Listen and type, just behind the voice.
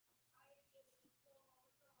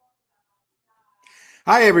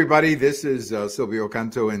Hi, everybody. This is Silvio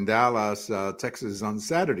Canto in Dallas, Texas, on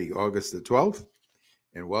Saturday, August the 12th,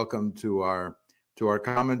 and welcome to our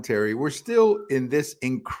commentary. We're still in this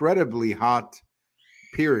incredibly hot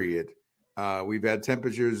period. We've had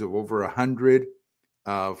temperatures of over 100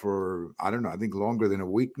 for I don't know, I think longer than a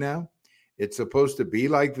week now. It's supposed to be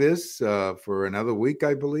like this for another week,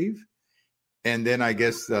 I believe, and then I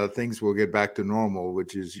guess things will get back to normal,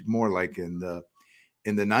 which is more like in the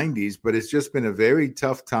 90s, but it's just been a very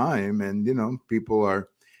tough time, and people are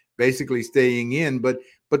basically staying in. But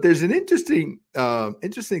there's an interesting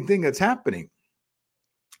thing that's happening.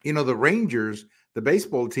 The Rangers, the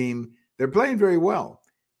baseball team, they're playing very well,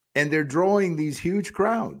 and they're drawing these huge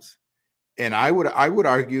crowds. And I would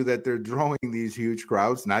argue that they're drawing these huge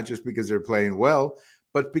crowds not just because they're playing well,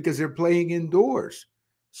 but because they're playing indoors.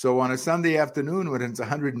 So on a Sunday afternoon when it's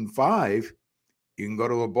 105, you can go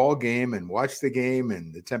to a ball game and watch the game,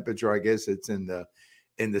 and the temperature, I guess it's in the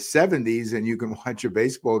 70s, and you can watch a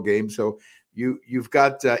baseball game. So you've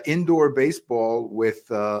got indoor baseball with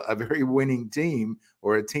a very winning team,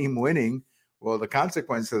 or a team winning. Well, the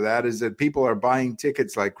consequence of that is that people are buying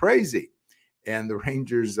tickets like crazy, and the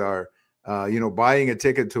Rangers are, buying a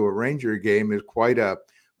ticket to a Ranger game is quite a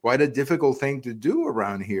difficult thing to do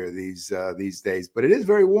around here these days. But it is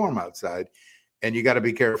very warm outside. And you got to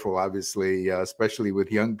be careful, obviously, especially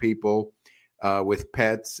with young people, with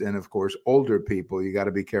pets, and of course, older people. You got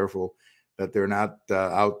to be careful that they're not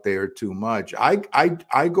out there too much. I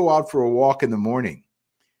go out for a walk in the morning.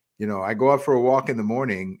 I go out for a walk in the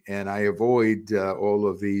morning, and I avoid all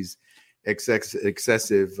of these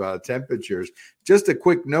excessive temperatures. Just a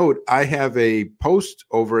quick note: I have a post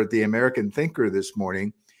over at the American Thinker this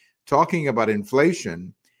morning talking about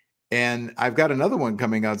inflation. And I've got another one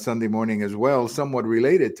coming out Sunday morning as well, somewhat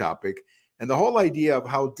related topic. And the whole idea of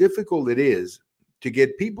how difficult it is to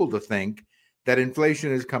get people to think that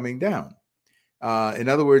inflation is coming down. In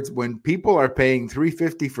other words, when people are paying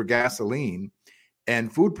 $3.50 for gasoline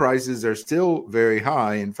and food prices are still very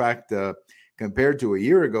high, in fact, compared to a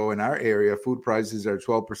year ago in our area, food prices are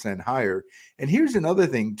 12% higher. And here's another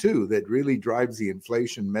thing, too, that really drives the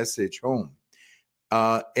inflation message home.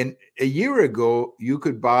 And a year ago, you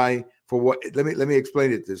could buy for what? Let me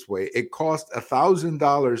explain it this way. It cost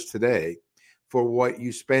 $1,000 today for what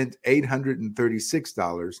you spent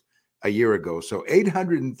 $836 a year ago. So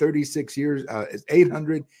 836 years,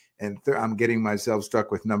 800 and I'm getting myself stuck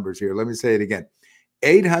with numbers here. Let me say it again.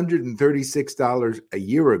 $836 a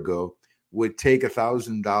year ago would take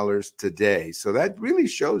 $1,000 today. So that really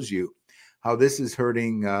shows you how this is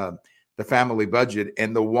hurting the family budget.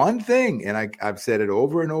 And the one thing, and I've said it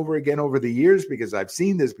over and over again over the years because I've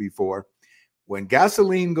seen this before, when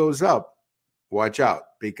gasoline goes up, watch out,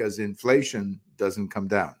 because inflation doesn't come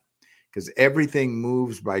down, because everything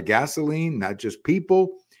moves by gasoline, not just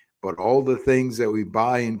people, but all the things that we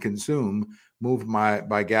buy and consume move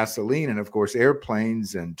by gasoline. And of course,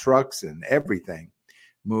 airplanes and trucks and everything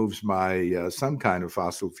moves by some kind of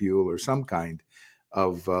fossil fuel or some kind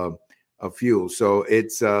of fuel. So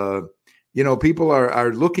it's people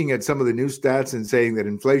are looking at some of the new stats and saying that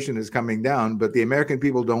inflation is coming down, but the American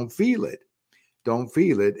people don't feel it.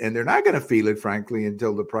 And they're not going to feel it, frankly,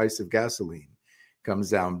 until the price of gasoline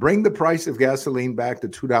comes down. Bring the price of gasoline back to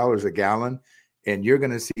 $2 a gallon, and you're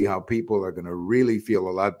going to see how people are going to really feel a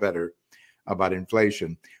lot better about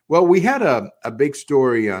inflation. Well, we had a big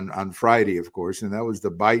story on Friday, of course, and that was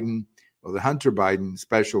the Hunter Biden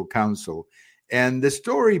special counsel. And the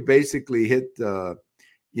story basically hit the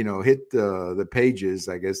pages,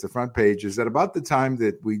 I guess, the front pages at about the time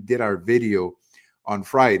that we did our video on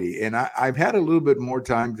Friday. And I've had a little bit more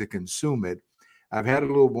time to consume it. I've had a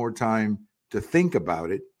little more time to think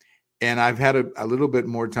about it. And I've had a little bit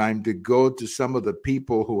more time to go to some of the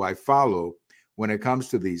people who I follow when it comes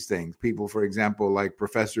to these things. People, for example, like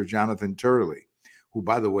Professor Jonathan Turley, who,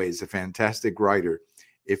 by the way, is a fantastic writer.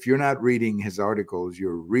 If you're not reading his articles,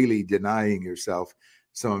 you're really denying yourself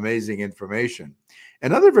some amazing information.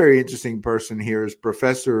 Another very interesting person here is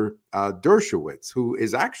Professor Dershowitz, who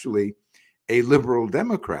is actually a liberal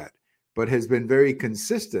Democrat, but has been very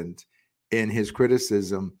consistent in his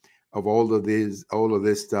criticism of all of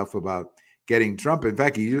this stuff about getting Trump. In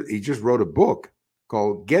fact, he just wrote a book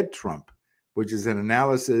called Get Trump, which is an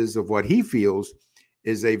analysis of what he feels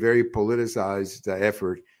is a very politicized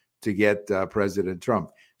effort to get President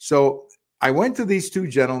Trump. So I went to these two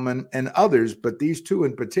gentlemen and others, but these two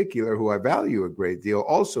in particular, who I value a great deal.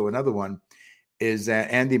 Also, another one is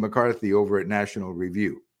Andy McCarthy over at National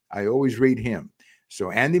Review. I always read him.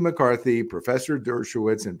 So Andy McCarthy, Professor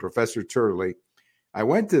Dershowitz, and Professor Turley, I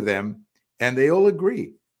went to them, and they all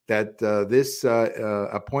agree that this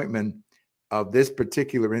appointment of this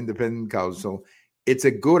particular independent counsel. It's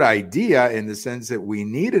a good idea in the sense that we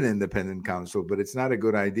need an independent counsel, but it's not a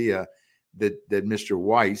good idea that Mr.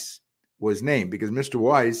 Weiss was named, because Mr.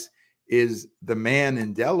 Weiss is the man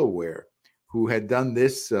in Delaware who had done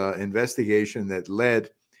this investigation that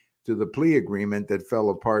led to the plea agreement that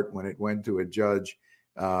fell apart when it went to a judge.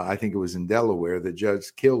 I think it was in Delaware. The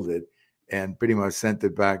judge killed it and pretty much sent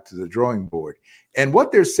it back to the drawing board. And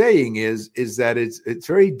what they're saying is that it's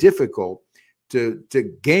very difficult to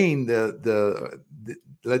gain the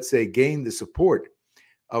let's say gain the support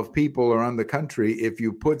of people around the country if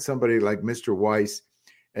you put somebody like Mr. Weiss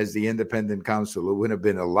as the independent counsel. It would have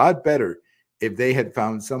been a lot better if they had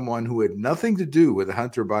found someone who had nothing to do with the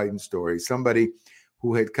Hunter Biden story, somebody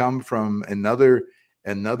who had come from another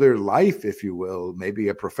life, if you will, maybe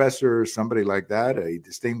a professor, somebody like that, a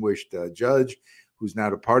distinguished judge who's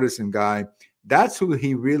not a partisan guy. That's who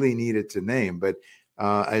he really needed to name. But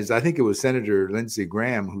as I think it was Senator Lindsey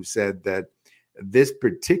Graham who said that this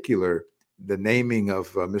particular, the naming of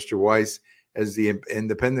Mr. Weiss as the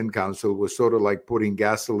independent counsel was sort of like putting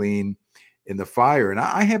gasoline in the fire. And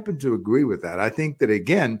I happen to agree with that. I think that,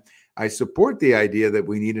 again, I support the idea that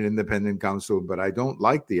we need an independent counsel, but I don't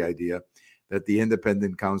like the idea that the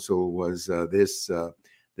independent counsel was this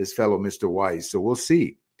fellow, Mr. Weiss. So we'll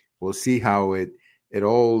see. We'll see how it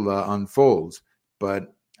all unfolds.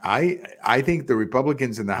 But I think the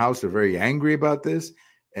Republicans in the House are very angry about this,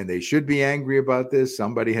 and they should be angry about this.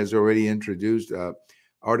 Somebody has already introduced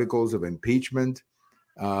articles of impeachment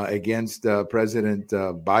against President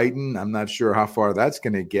Biden. I'm not sure how far that's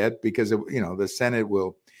going to get, because the Senate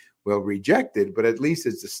will reject it, but at least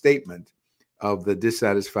it's a statement of the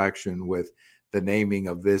dissatisfaction with the naming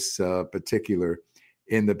of this particular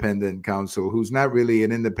independent counsel, who's not really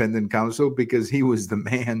an independent counsel because he was the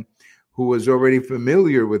man who was already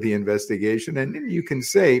familiar with the investigation. And you can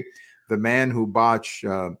say the man who botched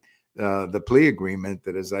the plea agreement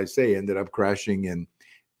that, as I say, ended up crashing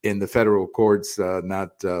in the federal courts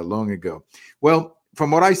not long ago. Well,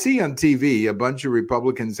 from what I see on TV, a bunch of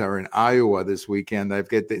Republicans are in Iowa this weekend.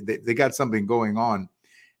 They got something going on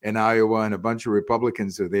in Iowa, and a bunch of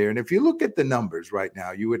Republicans are there. And if you look at the numbers right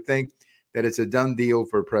now, you would think that it's a done deal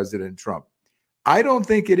for President Trump. I don't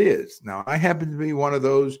think it is. Now, I happen to be one of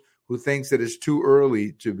those who thinks that it's too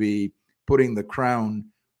early to be putting the crown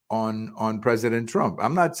on President Trump.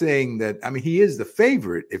 I'm not saying that. I mean, he is the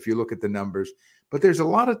favorite if you look at the numbers, but there's a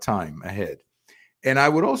lot of time ahead. And I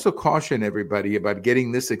would also caution everybody about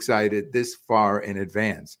getting this excited this far in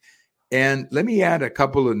advance. And let me add a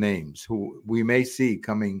couple of names who we may see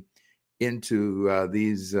coming into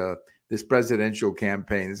this presidential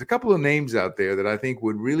campaign. There's a couple of names out there that I think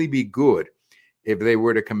would really be good if they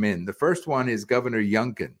were to come in. The first one is Governor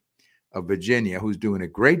Youngkin of Virginia, who's doing a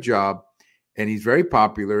great job, and he's very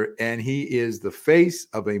popular, and he is the face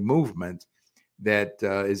of a movement that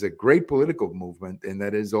is a great political movement, and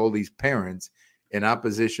that is all these parents in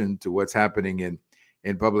opposition to what's happening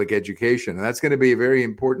in public education. And that's going to be a very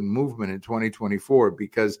important movement in 2024,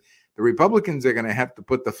 because the Republicans are going to have to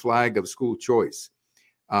put the flag of school choice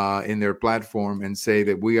in their platform and say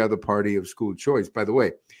that we are the party of school choice. By the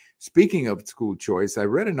way, speaking of school choice, I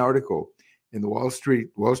read an article in the Wall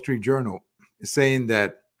Street Journal saying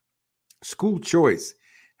that school choice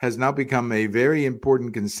has now become a very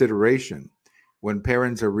important consideration when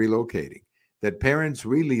parents are relocating, that parents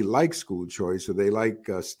really like school choice, or they like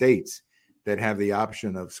states that have the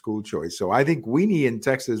option of school choice. So I think in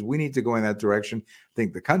Texas, we need to go in that direction. I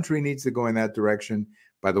think the country needs to go in that direction.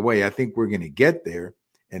 By the way, I think we're going to get there.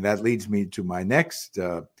 And that leads me to my next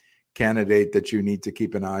candidate that you need to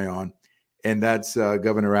keep an eye on. And that's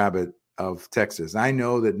Governor Abbott of Texas. I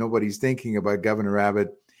know that nobody's thinking about Governor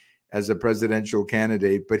Abbott as a presidential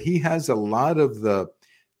candidate, but he has a lot of the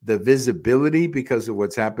visibility because of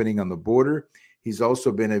what's happening on the border. He's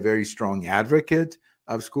also been a very strong advocate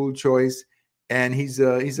of school choice. And he's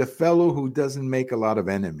a fellow who doesn't make a lot of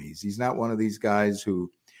enemies. He's not one of these guys who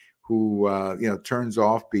turns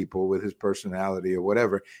off people with his personality or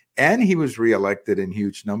whatever. And he was reelected in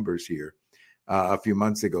huge numbers here a few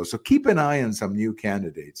months ago. So keep an eye on some new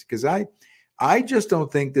candidates, because I just don't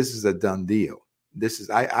think this is a done deal.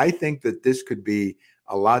 I think that this could be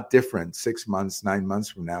a lot different 6 months, 9 months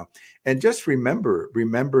from now. And just remember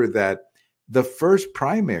that the first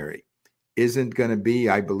primary isn't going to be,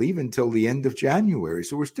 I believe, until the end of January.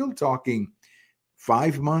 So we're still talking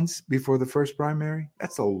 5 months before the first primary.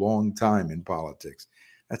 That's a long time in politics.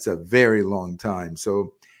 That's a very long time.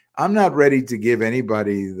 So I'm not ready to give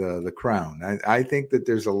anybody the crown. I think that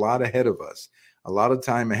there's a lot ahead of us, a lot of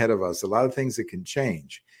time ahead of us, a lot of things that can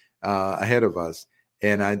change ahead of us.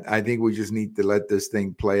 And I think we just need to let this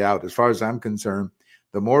thing play out. As far as I'm concerned,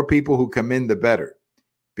 the more people who come in, the better,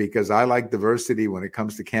 because I like diversity when it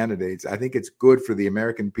comes to candidates. I think it's good for the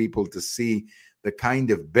American people to see the kind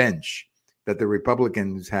of bench that the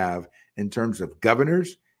Republicans have in terms of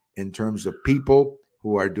governors, in terms of people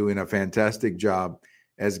who are doing a fantastic job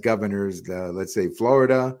as governors. Let's say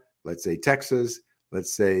Florida, let's say Texas,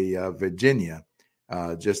 let's say Virginia,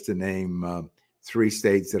 just to name 3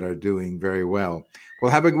 states that are doing very well.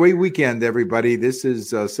 Well, have a great weekend, everybody. This is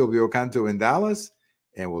Silvio Canto in Dallas,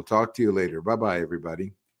 and we'll talk to you later. Bye-bye,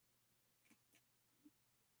 everybody.